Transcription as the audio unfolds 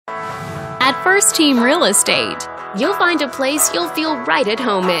First Team Real Estate. You'll find a place you'll feel right at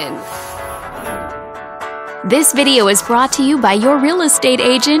home in. This video is brought to you by your real estate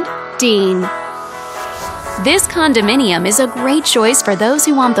agent, Dean. This condominium is a great choice for those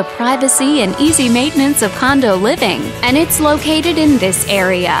who want the privacy and easy maintenance of condo living, and it's located in this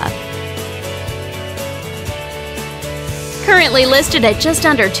area. Currently listed at just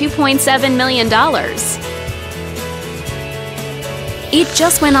under $2.7 million. It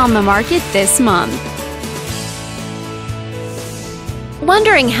just went on the market this month.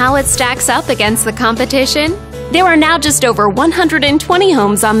 Wondering how it stacks up against the competition? There are now just over 120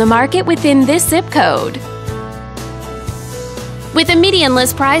 homes on the market within this zip code. With a median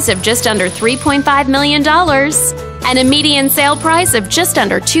list price of just under $3.5 million and a median sale price of just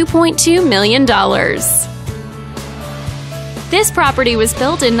under $2.2 million. This property was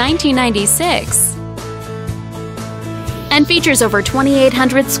built in 1996 and features over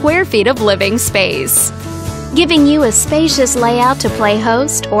 2,800 square feet of living space, giving you a spacious layout to play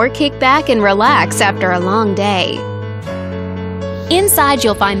host or kick back and relax after a long day. Inside,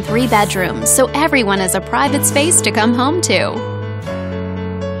 you'll find 3 bedrooms, so everyone has a private space to come home to,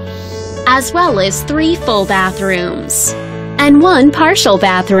 as well as 3 full bathrooms and 1 partial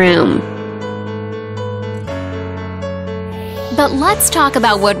bathroom. But let's talk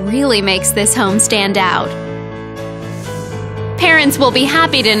about what really makes this home stand out. Parents will be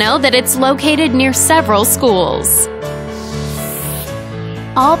happy to know that it's located near several schools.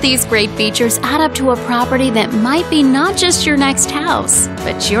 All these great features add up to a property that might be not just your next house,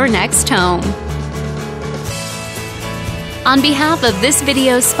 but your next home. On behalf of this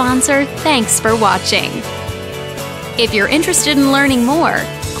video's sponsor, thanks for watching. If you're interested in learning more,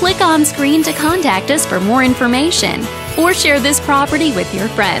 click on screen to contact us for more information or share this property with your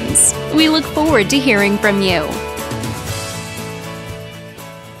friends. We look forward to hearing from you.